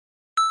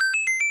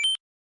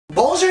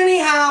Bonjour, ni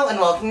hao, and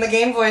welcome to the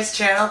Gaymeboyz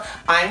channel.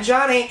 I'm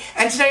Johnny,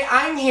 and today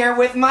I'm here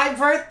with my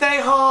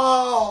birthday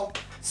haul!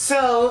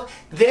 So,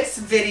 this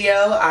video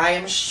I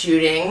am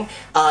shooting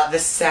the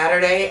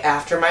Saturday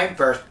after my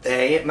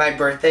birthday. My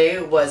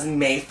birthday was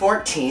May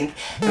 14th,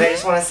 and I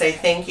just want to say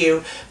thank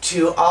you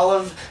to all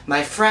of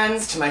my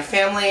friends, to my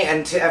family,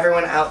 and to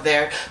everyone out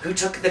there who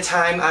took the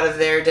time out of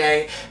their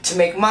day to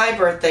make my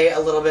birthday a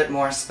little bit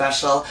more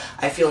special.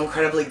 I feel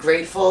incredibly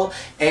grateful,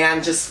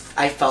 and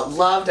I felt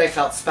loved, I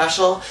felt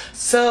special,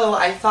 so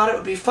I thought it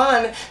would be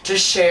fun to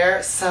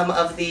share some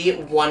of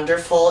the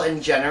wonderful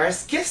and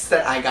generous gifts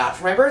that I got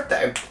for my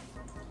birthday.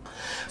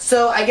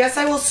 So I guess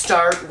I will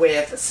start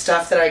with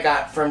stuff that I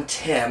got from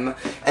Tim,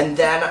 and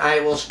then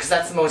I will, because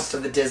that's most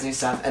of the Disney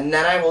stuff, and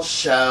then I will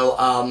show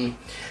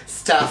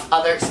some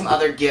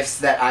other gifts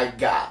that I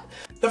got.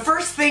 The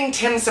first thing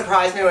Tim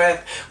surprised me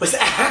with was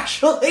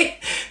actually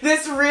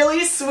this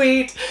really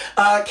sweet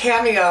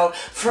cameo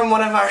from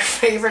one of our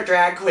favorite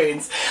drag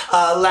queens,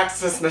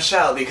 Alexis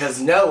Michelle,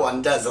 because no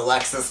one does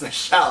Alexis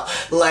Michelle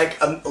like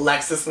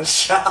Alexis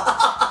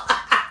Michelle.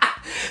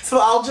 So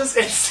I'll just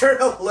insert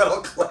a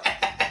little clip.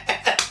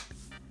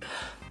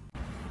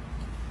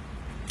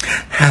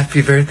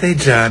 Happy birthday,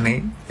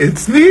 Johnny.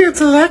 It's me,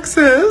 it's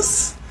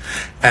Alexis.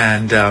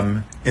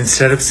 And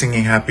instead of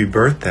singing happy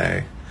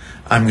birthday,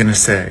 I'm gonna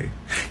say,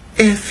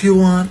 if you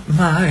want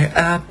my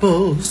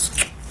apples,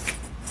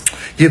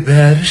 you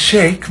better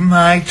shake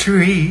my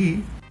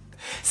tree.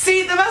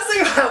 See, the best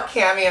thing about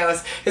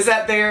cameos is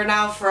that they are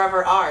now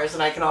forever ours,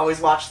 and I can always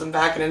watch them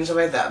back and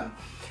enjoy them.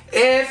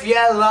 If you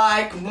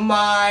like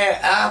my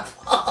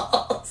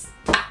apples.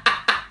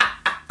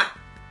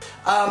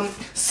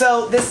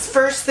 So this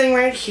first thing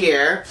right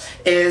here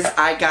is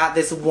I got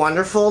this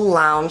wonderful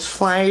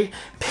Loungefly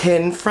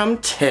pin from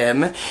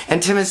Tim,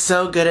 and Tim is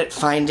so good at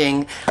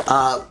finding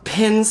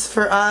pins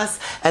for us,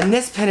 and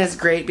this pin is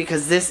great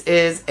because this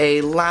is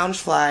a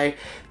Loungefly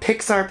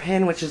Pixar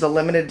pin, which is a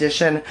limited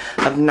edition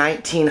of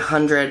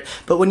 1900,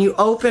 but when you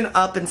open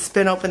up and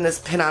spin open this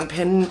pin on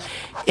pin,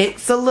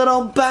 it's a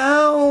little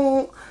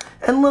bow.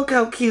 And look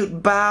how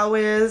cute Bao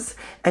is,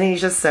 and he's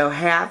just so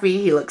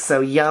happy. He looks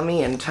so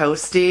yummy and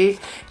toasty,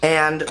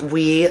 and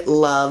we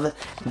love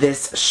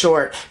this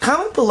short.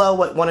 Comment below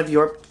what one of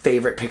your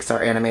favorite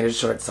Pixar animated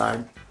shorts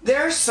are.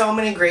 There are so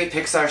many great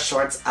Pixar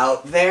shorts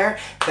out there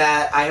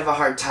that I have a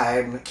hard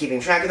time keeping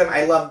track of them.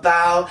 I love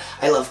Bao,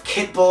 I love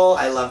Kitbull,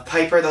 I love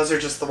Piper. Those are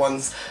just the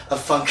ones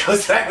of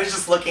Funkos that I was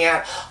just looking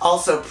at.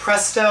 Also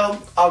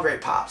Presto, all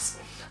great pops.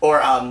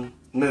 Or,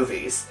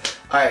 movies.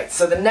 Alright,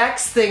 so the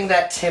next thing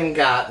that Tim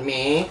got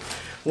me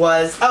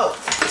was,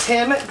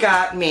 Tim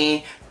got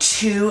me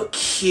 2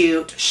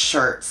 cute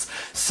shirts.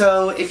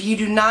 So if you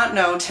do not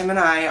know, Tim and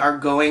I are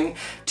going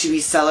to be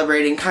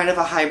celebrating kind of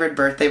a hybrid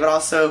birthday, but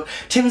also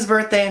Tim's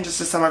birthday and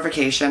just a summer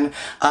vacation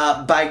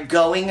by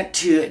going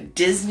to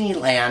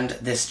Disneyland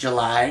this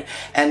July.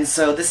 And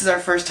so this is our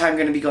first time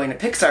going to be going to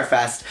Pixar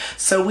Fest.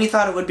 So we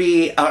thought it would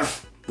be...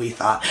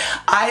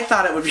 I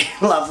thought it would be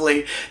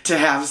lovely to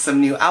have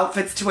some new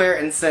outfits to wear,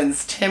 and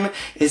since Tim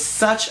is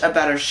such a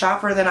better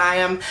shopper than I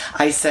am,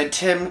 I said,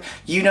 Tim,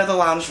 you know the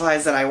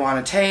Loungeflies that I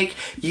want to take,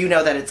 you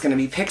know that it's going to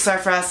be Pixar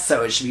Fest,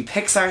 so it should be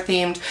Pixar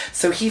themed,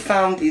 so he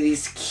found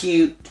these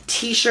cute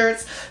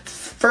t-shirts.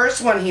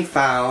 First one he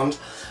found,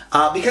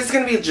 because it's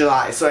going to be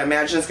July, so I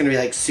imagine it's going to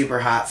be like super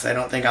hot, so I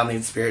don't think I'll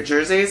need spirit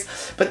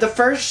jerseys. But the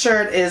first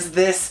shirt is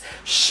this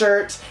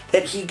shirt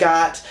that he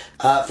got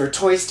for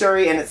Toy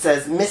Story, and it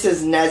says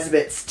Mrs.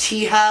 Nesbitt's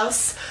Tea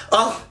House.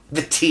 Oh,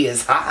 the tea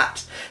is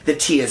hot. The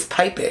tea is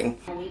piping.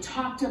 And we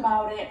talked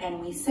about it,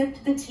 and we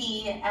sipped the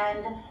tea,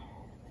 and...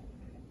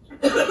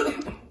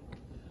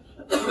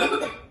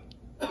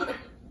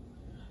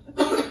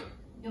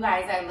 You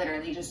guys, I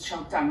literally just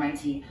choked on my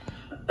tea.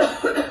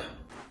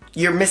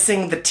 You're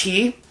missing the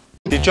tea?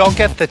 Did y'all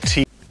get the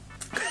tea?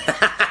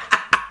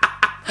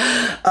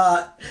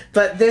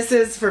 But this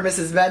is for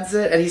Mrs.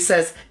 Benson, and he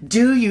says,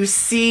 do you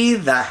see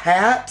the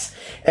hat?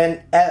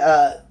 And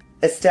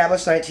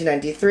established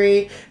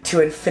 1993 to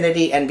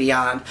infinity and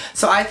beyond.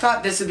 So I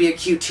thought this would be a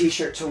cute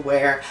t-shirt to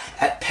wear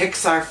at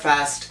Pixar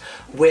Fest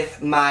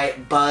with my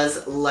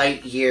Buzz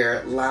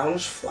Lightyear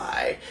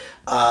Loungefly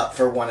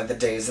for one of the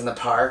days in the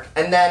park.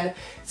 And then,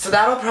 so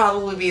that'll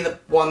probably be the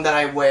one that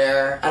I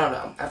wear, I don't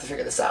know, I have to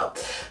figure this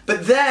out.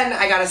 But then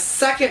I got a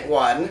second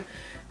one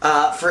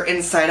for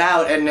Inside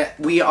Out, and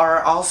we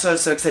are also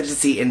so excited to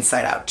see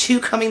Inside Out 2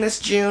 coming this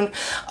June.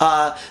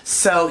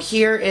 So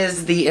here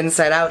is the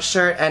Inside Out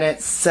shirt, and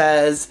it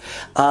says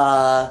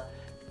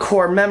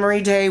Core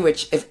Memory Day,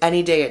 which if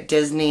any day at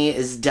Disney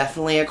is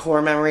definitely a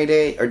Core Memory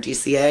Day, or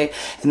DCA.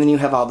 And then you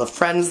have all the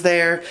friends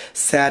there,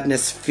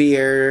 sadness,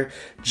 fear,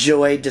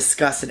 joy,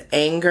 disgust, and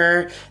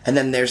anger. And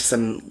then there's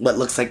some, what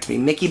looks like to be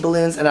Mickey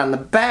balloons. And on the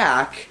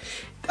back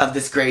of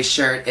this gray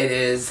shirt, it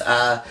is,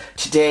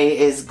 today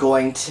is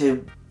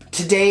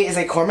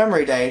a Core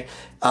Memory Day,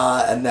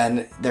 and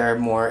then there are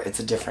more,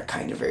 it's a different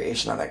kind of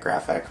variation on that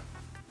graphic.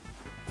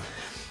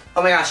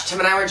 Oh my gosh, Tim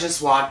and I were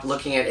just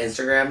looking at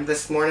Instagram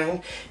this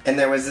morning, and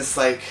there was this,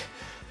 like,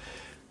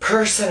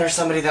 person or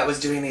somebody that was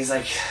doing these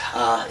like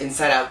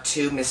Inside Out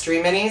 2 mystery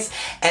minis,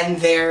 and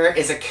there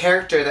is a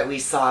character that we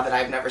saw that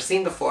I've never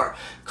seen before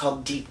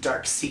called Deep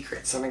Dark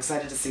Secret, so I'm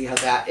excited to see how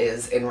that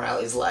is in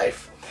Riley's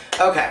life.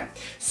 Okay,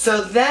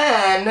 so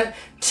then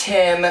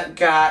Tim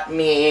got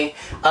me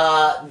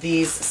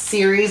these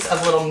series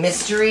of little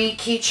mystery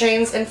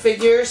keychains and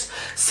figures.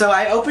 So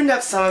I opened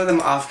up some of them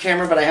off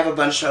camera, but I have a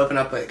bunch to open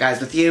up with, guys,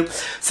 with you.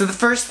 So the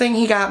first thing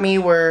he got me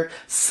were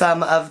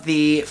some of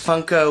the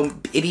Funko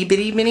Itty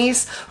Bitty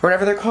Minis, or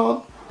whatever they're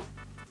called.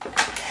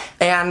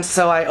 And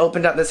so I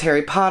opened up this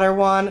Harry Potter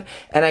one,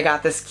 and I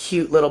got this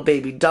cute little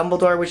baby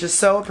Dumbledore, which is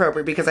so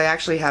appropriate because I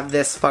actually have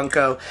this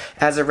Funko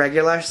as a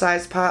regular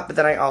size pop, but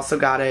then I also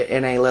got it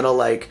in a little,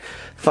 like,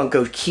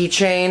 Funko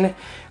keychain,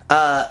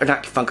 or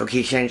not Funko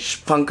keychain,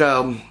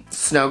 Funko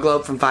snow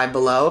globe from Five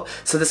Below.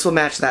 So this will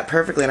match that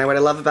perfectly, and what I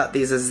love about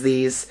these is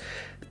these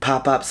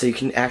pop up so you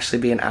can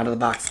actually be an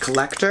out-of-the-box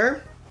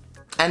collector.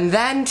 And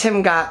then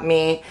Tim got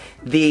me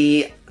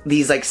these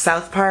like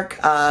South Park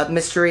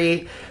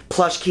mystery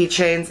plush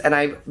keychains,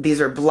 and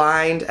these are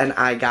blind, and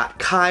I got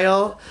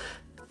Kyle.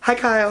 Hi,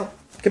 Kyle.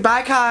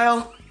 Goodbye,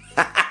 Kyle.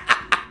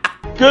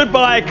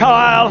 Goodbye,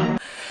 Kyle.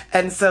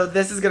 And so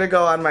this is gonna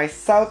go on my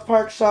South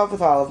Park shelf with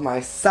all of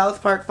my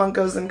South Park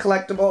Funkos and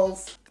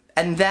collectibles.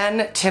 And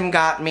then Tim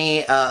got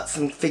me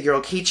some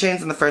figural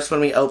keychains, and the first one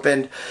we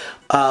opened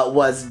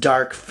was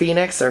Dark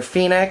Phoenix, or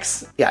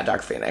Phoenix. Yeah,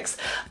 Dark Phoenix.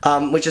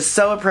 Which is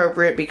so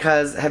appropriate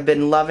because I have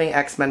been loving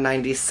X-Men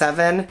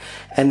 97,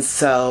 and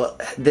so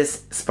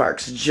this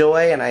sparks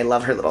joy, and I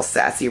love her little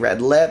sassy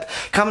red lip.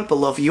 Comment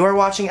below if you are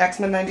watching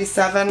X-Men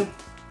 97.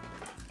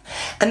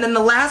 And then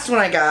the last one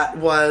I got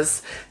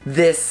was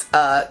this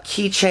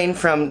keychain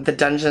from the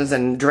Dungeons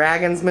and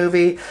Dragons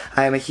movie.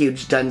 I am a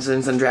huge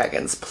Dungeons and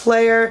Dragons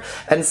player,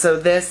 and so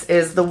this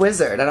is the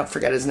wizard. I don't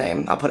forget his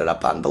name. I'll put it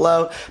up on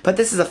below. But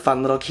this is a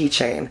fun little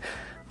keychain.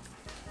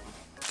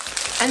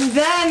 And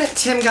then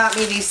Tim got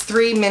me these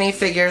 3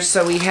 minifigures.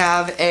 So we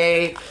have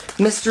a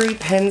mystery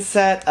pin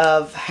set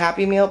of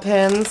Happy Meal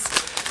pins.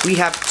 We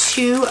have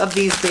 2 of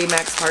these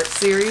Baymax Heart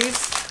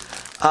series.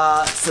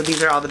 So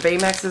these are all the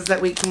Baymaxes that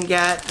we can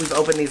get. We've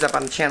opened these up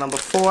on the channel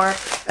before.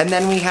 And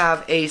then we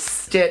have a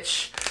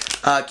Stitch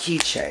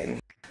keychain.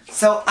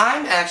 So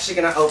I'm actually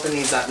going to open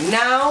these up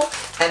now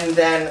and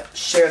then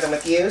share them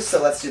with you.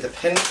 So let's do the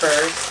pin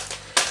first.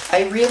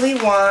 I really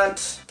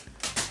want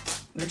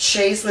the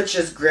Chase, which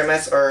is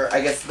Grimace, or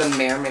I guess the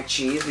Mayor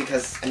McCheese,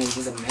 because, I mean,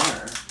 he's a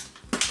mayor.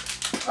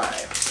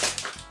 Alright.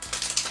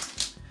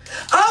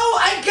 Oh,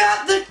 I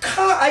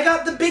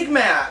got the Big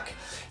Mac.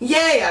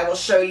 Yay, I will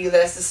show you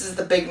this. This is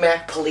the Big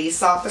Mac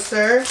police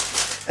officer.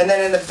 And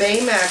then in the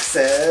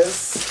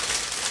Baymaxes,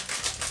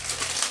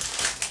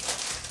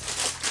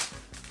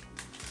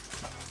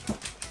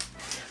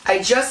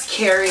 I just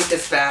carried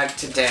this bag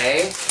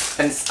today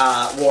and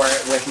wore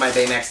it with my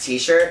Baymax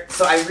t-shirt.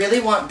 So I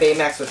really want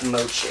Baymax with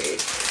Mochi.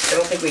 I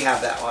don't think we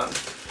have that one.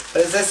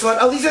 But is this one?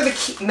 Oh, these are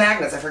the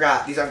magnets. I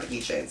forgot. These aren't the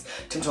keychains.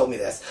 Tim told me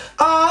this.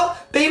 Oh,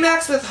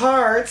 Baymax with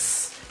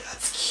hearts.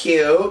 That's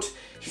cute.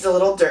 He's a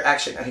little dirt.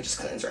 Actually, no, he just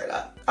cleans right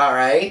up.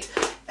 Alright.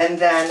 And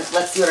then,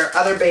 let's see what our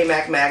other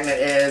Baymax magnet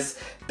is.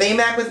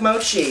 Baymax with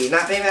Mochi.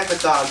 Not Baymax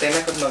with dog.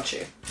 Baymax with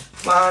Mochi.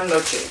 Come on,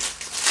 Mochi.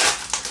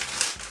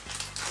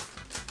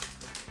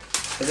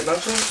 Is it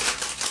Mochi?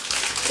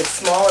 It's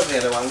smaller than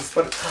the other ones.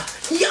 But,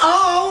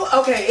 oh!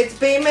 Okay, it's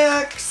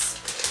Baymax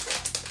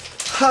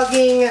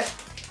hugging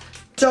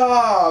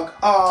dog.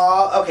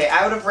 Aw. Okay,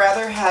 I would have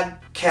rather had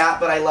cat,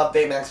 but I love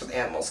Baymax with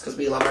animals because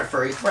we love our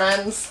furry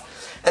friends.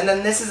 And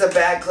then this is a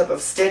bag clip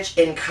of Stitch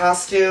in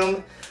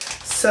costume.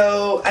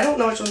 So, I don't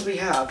know which ones we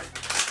have.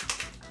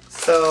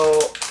 So,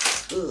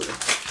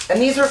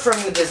 and these were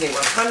from the Disney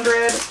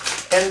 100.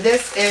 And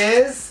this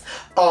is,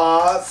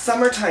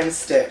 summertime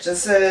Stitch.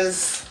 This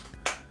is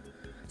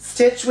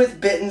Stitch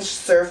with Bitten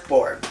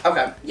Surfboard.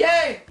 Okay,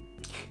 yay!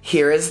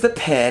 Here is the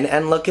pin,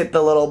 and look at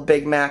the little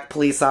Big Mac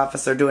police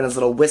officer doing his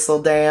little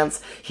whistle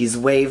dance. He's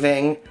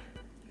waving.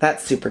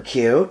 That's super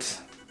cute.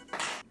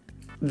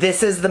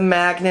 This is the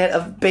magnet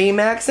of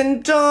Baymax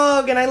and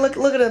dog, and I look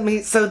at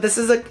him. So this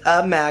is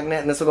a magnet,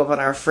 and this will go up on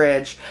our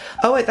fridge.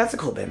 Oh wait, that's a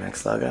cool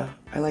Baymax logo.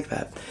 I like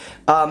that.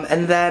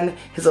 And then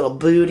his little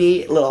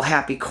booty, little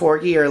happy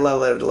corgi or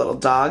little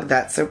dog.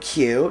 That's so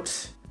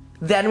cute.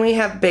 Then we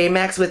have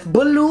Baymax with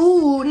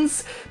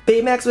balloons.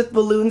 Baymax with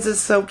balloons is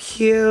so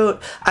cute.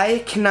 I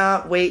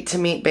cannot wait to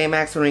meet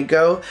Baymax when we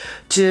go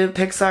to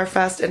Pixar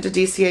Fest and to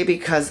DCA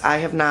because I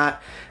have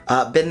not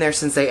been there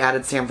since they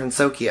added San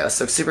Francisco.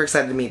 So super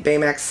excited to meet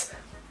Baymax.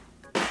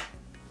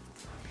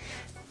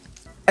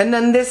 And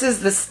then this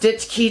is the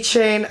Stitch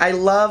keychain. I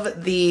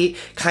love the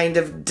kind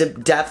of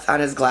depth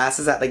on his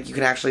glasses that like you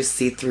can actually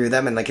see through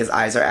them and like his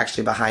eyes are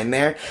actually behind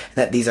there. And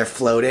that these are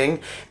floating.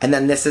 And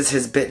then this is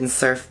his Bitten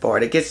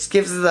surfboard. It gives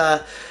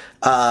the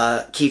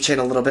keychain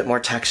a little bit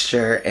more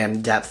texture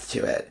and depth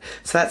to it.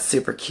 So that's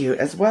super cute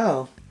as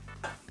well.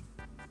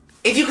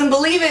 If you can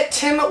believe it,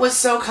 Tim was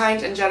so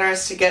kind and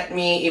generous to get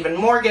me even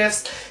more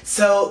gifts.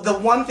 So the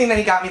one thing that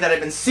he got me that I've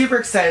been super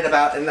excited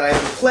about and that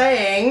I've been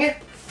playing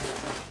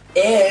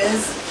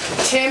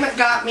is Tim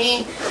got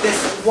me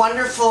this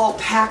wonderful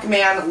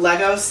Pac-Man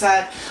Lego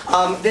set.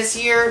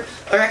 This year,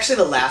 or actually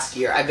the last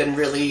year, I've been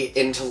really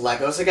into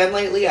Legos again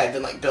lately. I've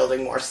been like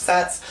building more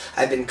sets.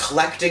 I've been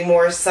collecting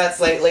more sets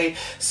lately.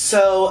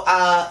 So,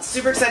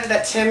 super excited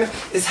that Tim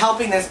is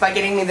helping this by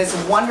getting me this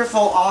wonderful,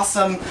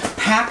 awesome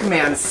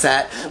Pac-Man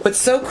set. What's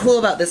so cool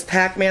about this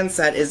Pac-Man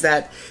set is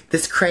that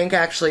this crank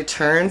actually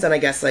turns, and I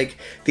guess like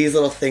these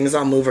little things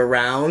all move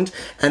around,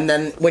 and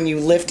then when you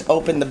lift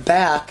open the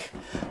back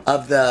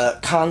of the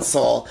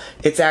console,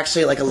 it's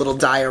actually like a little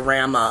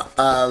diorama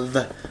of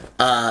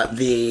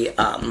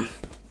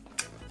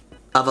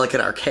like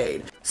an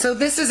arcade. So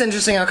this is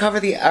interesting. I'll cover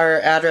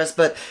our address,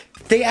 but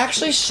they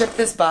actually shipped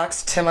this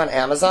box to Tim on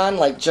Amazon,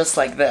 like just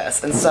like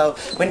this. And so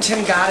when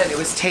Tim got it, it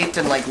was taped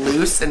and like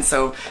loose, and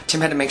so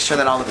Tim had to make sure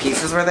that all the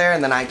pieces were there,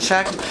 and then I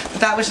checked.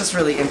 But that was just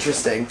really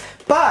interesting.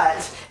 But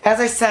as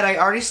I said, I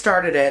already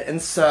started it,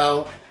 and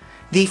so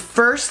the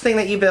first thing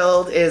that you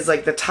build is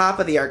like the top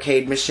of the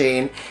arcade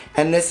machine,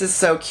 and this is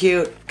so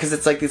cute because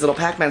it's like these little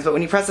Pac-Mans, but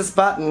when you press this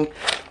button,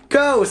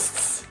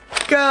 ghosts,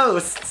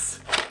 ghosts,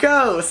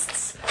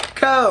 ghosts,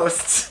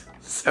 ghosts.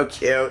 So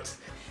cute.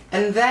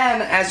 And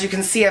then, as you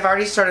can see, I've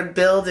already started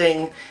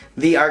building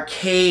the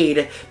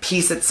arcade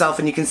piece itself,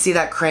 and you can see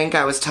that crank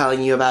I was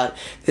telling you about.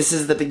 This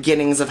is the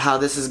beginnings of how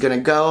this is gonna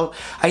go.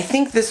 I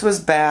think this was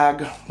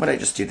bag, what did I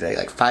just do today,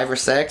 like 5 or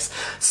 6?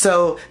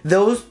 So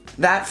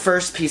that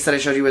first piece that I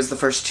showed you was the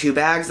first 2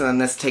 bags, and then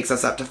this takes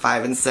us up to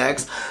 5 and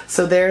 6.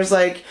 So there's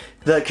like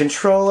the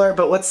controller,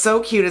 but what's so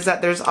cute is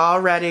that there's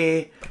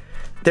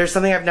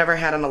something I've never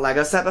had on a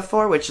Lego set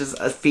before, which is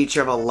a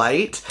feature of a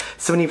light.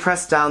 So when you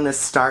press down this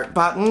start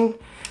button,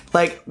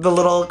 like the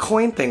little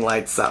coin thing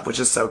lights up, which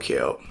is so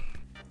cute.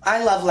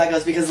 I love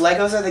Legos because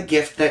Legos are the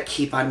gift that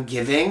keep on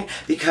giving,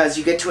 because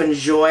you get to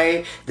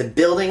enjoy the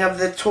building of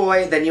the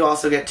toy, then you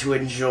also get to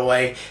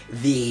enjoy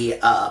the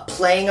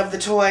playing of the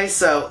toy,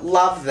 so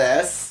love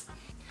this.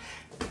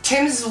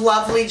 Tim's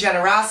lovely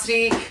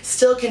generosity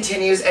still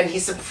continues, and he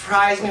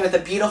surprised me with a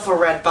beautiful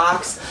red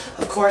box.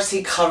 Of course,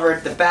 he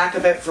covered the back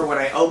of it for when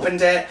I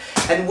opened it,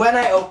 and when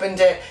I opened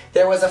it,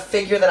 there was a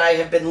figure that I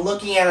have been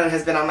looking at and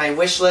has been on my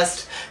wish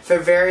list for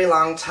a very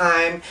long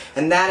time,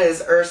 and that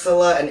is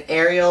Ursula and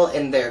Ariel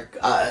in their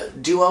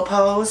duo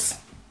pose.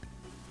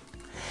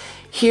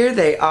 Here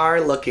they are,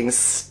 looking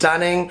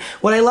stunning.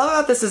 What I love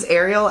about this is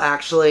Ariel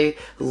actually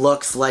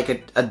looks like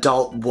an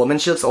adult woman.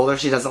 She looks older.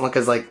 She doesn't look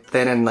as like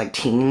thin and like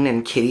teen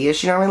and kitty as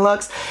she normally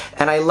looks.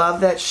 And I love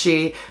that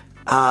she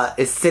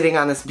is sitting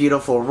on this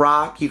beautiful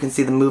rock. You can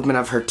see the movement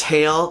of her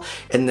tail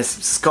in this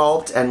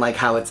sculpt, and like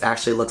how it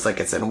actually looks like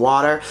it's in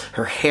water.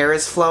 Her hair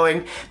is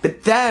flowing.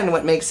 But then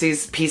what makes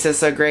these pieces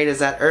so great is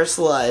that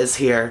Ursula is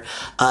here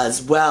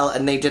as well,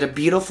 and they did a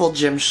beautiful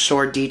Jim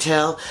Shore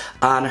detail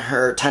on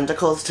her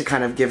tentacles to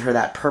kind of give her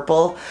that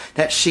purple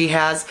that she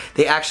has.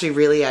 They actually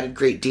really added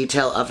great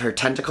detail of her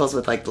tentacles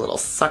with like the little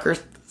sucker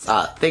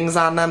things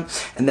on them.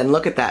 And then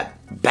look at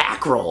that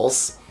back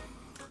rolls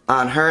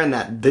on her, and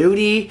that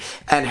booty,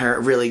 and her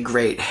really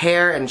great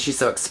hair, and she's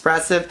so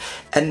expressive.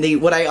 And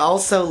what I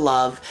also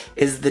love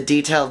is the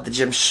detail of the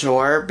Jim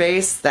Shore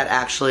base that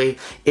actually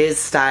is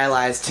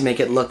stylized to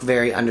make it look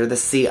very under the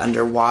sea,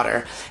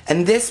 underwater.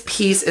 And this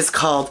piece is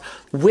called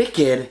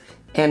Wicked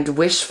and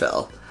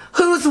Wishful.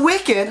 Who's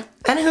wicked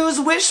and who's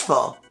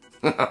wishful?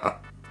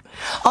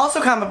 Also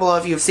comment below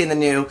if you've seen the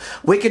new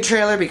Wicked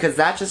trailer, because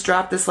that just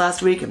dropped this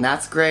last week, and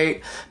that's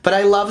great. But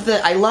I love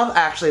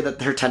actually that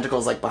her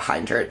tentacles like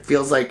behind her. It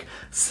feels like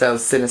so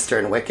sinister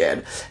and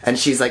wicked, and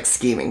she's like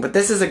scheming. But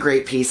this is a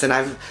great piece, and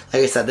like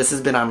I said, this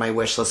has been on my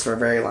wish list for a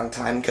very long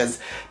time because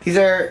these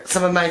are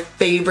some of my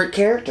favorite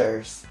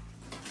characters.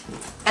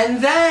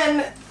 And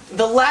then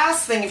the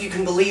last thing, if you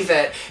can believe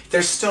it,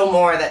 there's still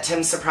more that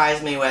Tim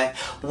surprised me with,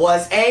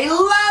 was a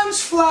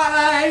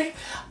Loungefly!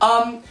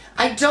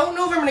 I don't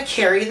know if I'm going to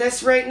carry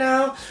this right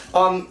now,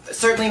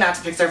 certainly not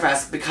to Pixar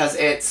Fest because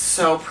it's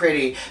so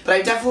pretty, but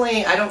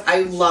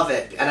I love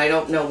it, and I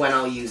don't know when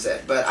I'll use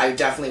it, but I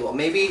definitely will,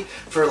 maybe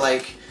for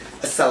like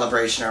a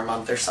celebration or a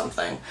month or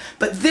something.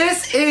 But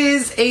this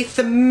is a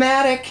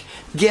thematic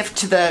gift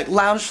to the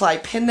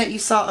Loungefly pin that you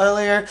saw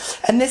earlier,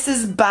 and this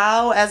is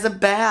Bow as a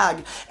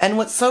bag. And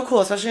what's so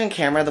cool, especially on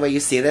camera, the way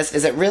you see this,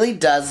 is it really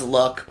does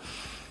look,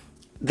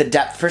 the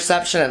depth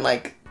perception and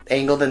like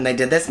angle than they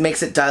did this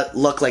makes it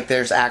look like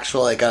there's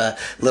actual like a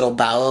little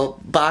bow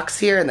box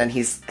here, and then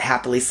he's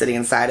happily sitting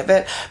inside of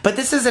it. But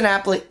this is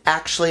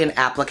actually an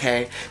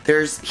applique.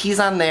 He's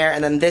on there,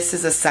 and then this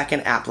is a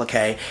second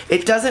applique.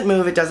 It doesn't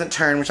move, it doesn't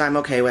turn, which I'm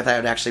okay with. I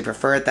would actually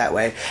prefer it that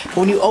way. But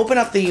when you open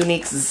up the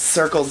unique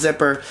circle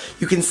zipper,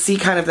 you can see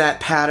kind of that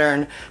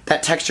pattern,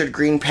 that textured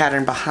green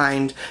pattern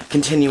behind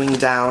continuing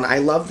down. I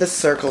love the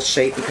circle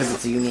shape because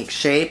it's a unique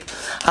shape.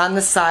 On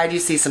the side you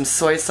see some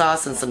soy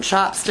sauce and some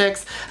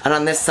chopsticks, and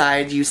on this side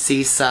you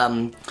see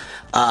some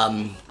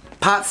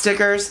pot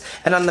stickers,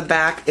 and on the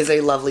back is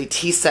a lovely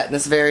tea set in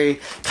this very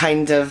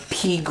kind of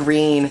pea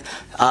green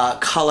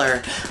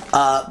color.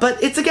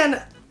 But it's,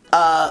 again,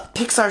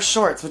 Pixar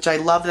shorts, which I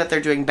love that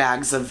they're doing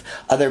bags of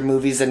other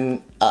movies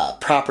and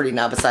property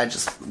now besides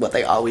just what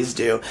they always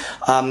do.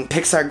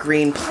 Pixar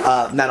green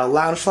metal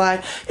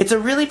loungefly. It's a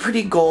really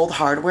pretty gold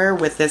hardware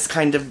with this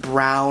kind of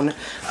brown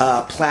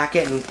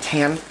placket and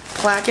tan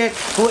placket.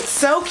 But what's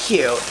so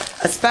cute,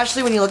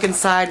 especially when you look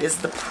inside, is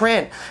the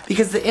print,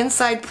 because the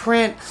inside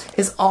print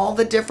is all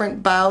the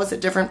different bows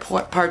at different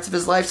parts of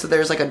his life. So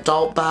there's like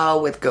adult bow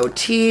with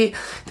goatee,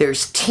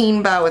 there's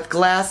teen bow with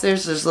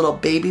glasses, there's little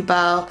baby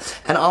bow,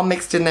 and all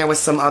mixed in there with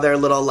some other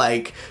little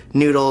like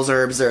noodles,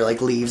 herbs, or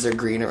like leaves or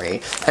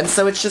greenery. And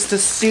so it's just a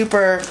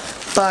super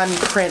fun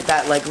print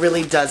that like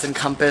really does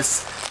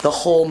encompass the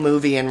whole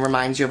movie and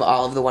reminds you of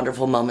all of the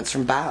wonderful moments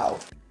from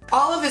Bao.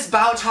 All of this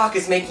Bao talk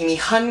is making me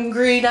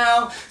hungry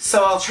now,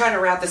 so I'll try to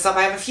wrap this up.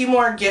 I have a few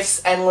more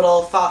gifts and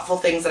little thoughtful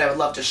things that I would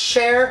love to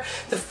share.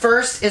 The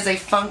first is a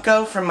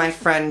Funko from my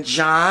friend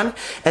John,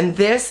 and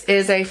this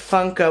is a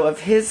Funko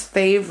of his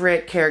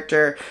favorite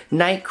character,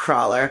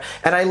 Nightcrawler.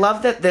 And I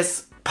love that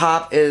this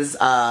pop is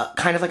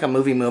kind of like a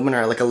movie movement,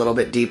 or like a little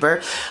bit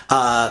deeper.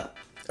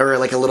 Or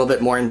like a little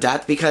bit more in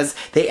depth, because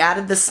they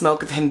added the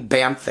smoke of him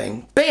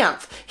bamfing.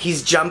 Bamf!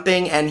 He's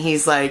jumping and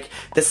he's like,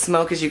 the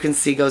smoke, as you can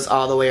see, goes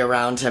all the way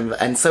around him.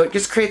 And so it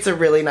just creates a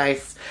really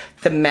nice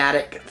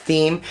thematic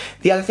theme.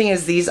 The other thing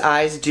is these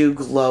eyes do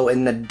glow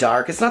in the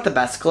dark. It's not the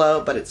best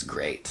glow, but it's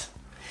great.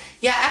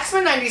 Yeah,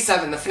 X-Men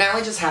 97, the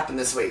finale just happened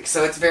this week,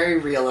 so it's very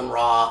real and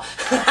raw.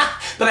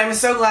 But I'm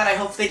so glad. I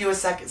hope they do a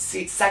second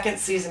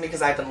season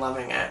because I've been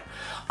loving it.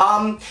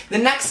 The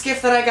next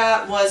gift that I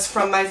got was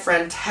from my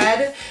friend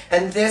Ted,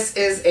 and this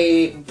is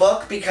a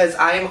book because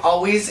I am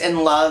always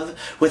in love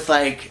with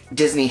like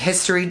Disney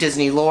history,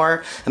 Disney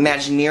lore,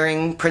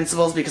 Imagineering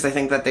principles, because I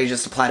think that they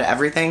just apply to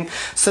everything.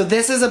 So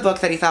this is a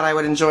book that he thought I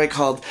would enjoy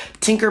called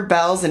Tinker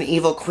Bells and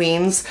Evil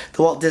Queens,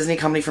 the Walt Disney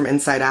Company from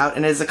Inside Out,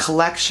 and it is a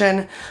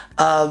collection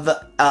of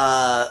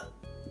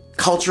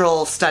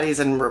cultural studies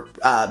and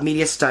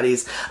media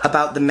studies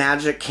about the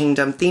Magic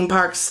Kingdom theme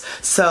parks.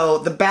 So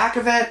the back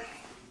of it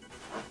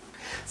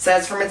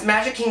says, from its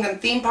Magic Kingdom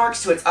theme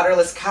parks to its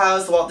udderless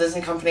cows, the Walt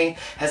Disney Company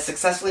has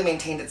successfully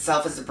maintained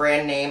itself as a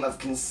brand name of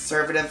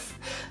conservative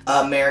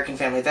American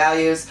family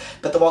values,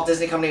 but the Walt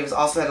Disney Company has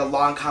also had a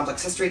long,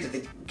 complex history to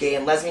the gay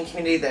and lesbian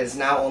community that is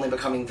now only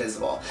becoming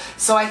visible.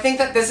 So I think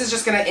that this is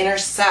just going to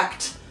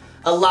intersect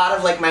a lot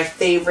of like my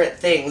favorite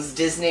things,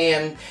 Disney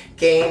and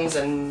games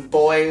and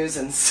boys,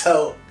 and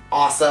so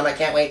awesome. I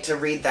can't wait to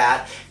read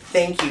that.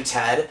 Thank you,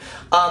 Ted.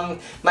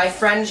 My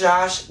friend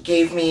Josh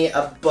gave me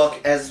a book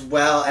as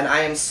well, and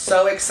I am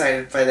so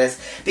excited for this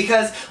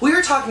because we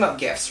were talking about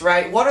gifts,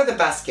 right? What are the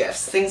best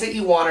gifts? Things that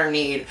you want or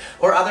need,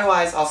 or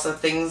otherwise also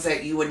things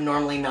that you would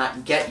normally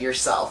not get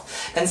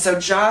yourself. And so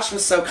Josh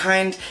was so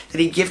kind that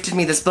he gifted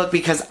me this book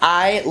because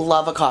I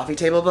love a coffee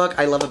table book.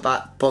 I love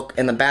a book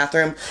in the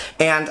bathroom,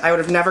 and I would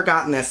have never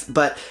gotten this,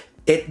 but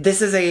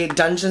this is a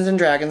Dungeons and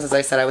Dragons, as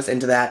I said, I was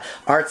into that.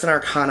 Arts and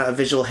Arcana of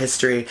Visual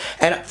History.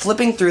 And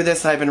flipping through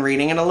this, I've been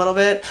reading it a little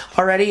bit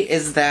already,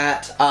 is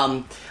that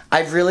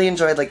I've really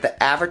enjoyed like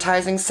the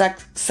advertising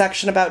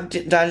section about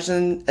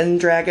Dungeons and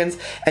Dragons,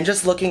 and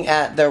just looking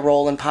at their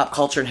role in pop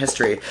culture and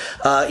history.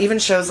 Even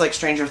shows like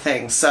Stranger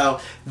Things. So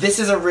this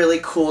is a really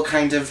cool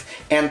kind of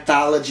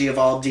anthology of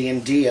all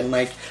D&D, and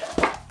like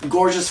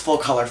gorgeous full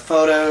color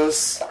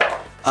photos.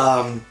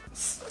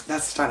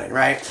 That's stunning,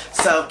 right?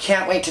 So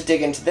can't wait to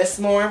dig into this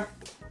more.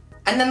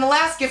 And then the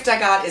last gift I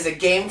got is a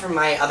game from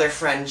my other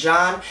friend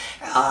John.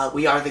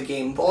 We are the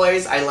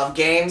Gaymeboyz. I love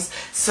games.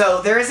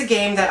 So there is a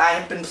game that I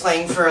have been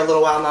playing for a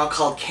little while now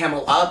called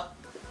Camel Up.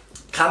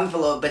 Comment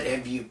below but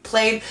if you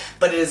played,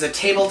 but it is a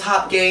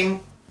tabletop game.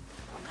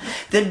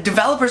 The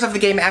developers of the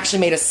game actually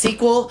made a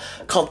sequel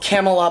called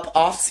Camel Up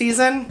Off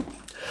Season.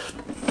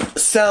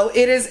 So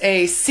it is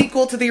a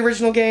sequel to the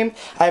original game.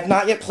 I have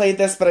not yet played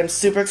this, but I'm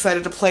super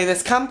excited to play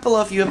this. Comment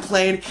below if you have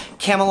played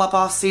Camel Up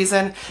Off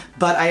Season,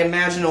 but I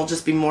imagine it'll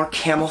just be more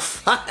camel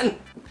fun.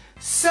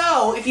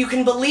 So, if you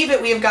can believe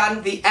it, we have gotten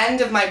to the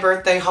end of my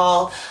birthday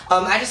haul.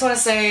 I just want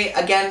to say,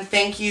 again,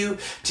 thank you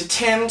to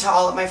Tim, to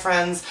all of my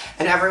friends,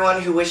 and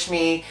everyone who wished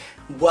me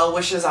well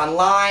wishes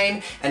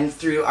online and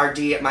through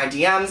my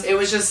DMs. It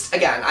was just,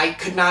 again, I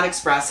could not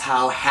express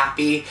how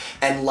happy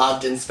and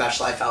loved and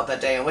special I felt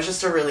that day. It was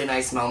just a really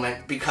nice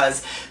moment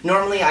because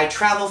normally I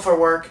travel for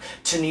work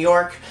to New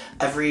York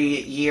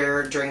every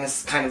year during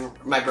this kind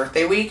of my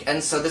birthday week,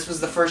 and so this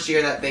was the first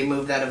year that they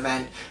moved that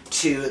event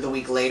to the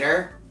week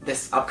later,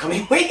 this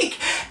upcoming week,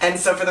 and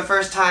so for the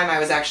first time I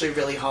was actually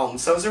really home,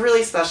 so it was a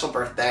really special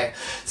birthday.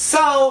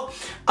 So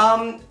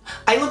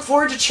I look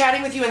forward to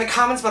chatting with you in the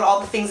comments about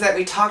all the things that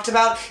we talked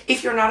about.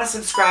 If you're not a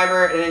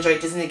subscriber and enjoy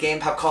Disney game,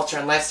 pop culture,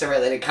 and lifestyle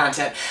related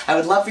content, I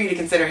would love for you to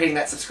consider hitting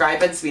that subscribe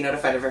button to be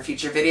notified of our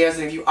future videos.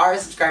 And if you are a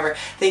subscriber,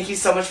 thank you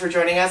so much for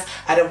joining us.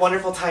 I had a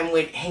wonderful time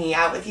hanging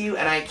out with you,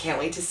 and I can't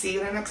wait to see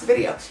you in our next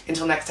video.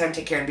 Until next time,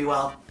 take care and be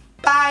well.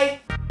 Bye!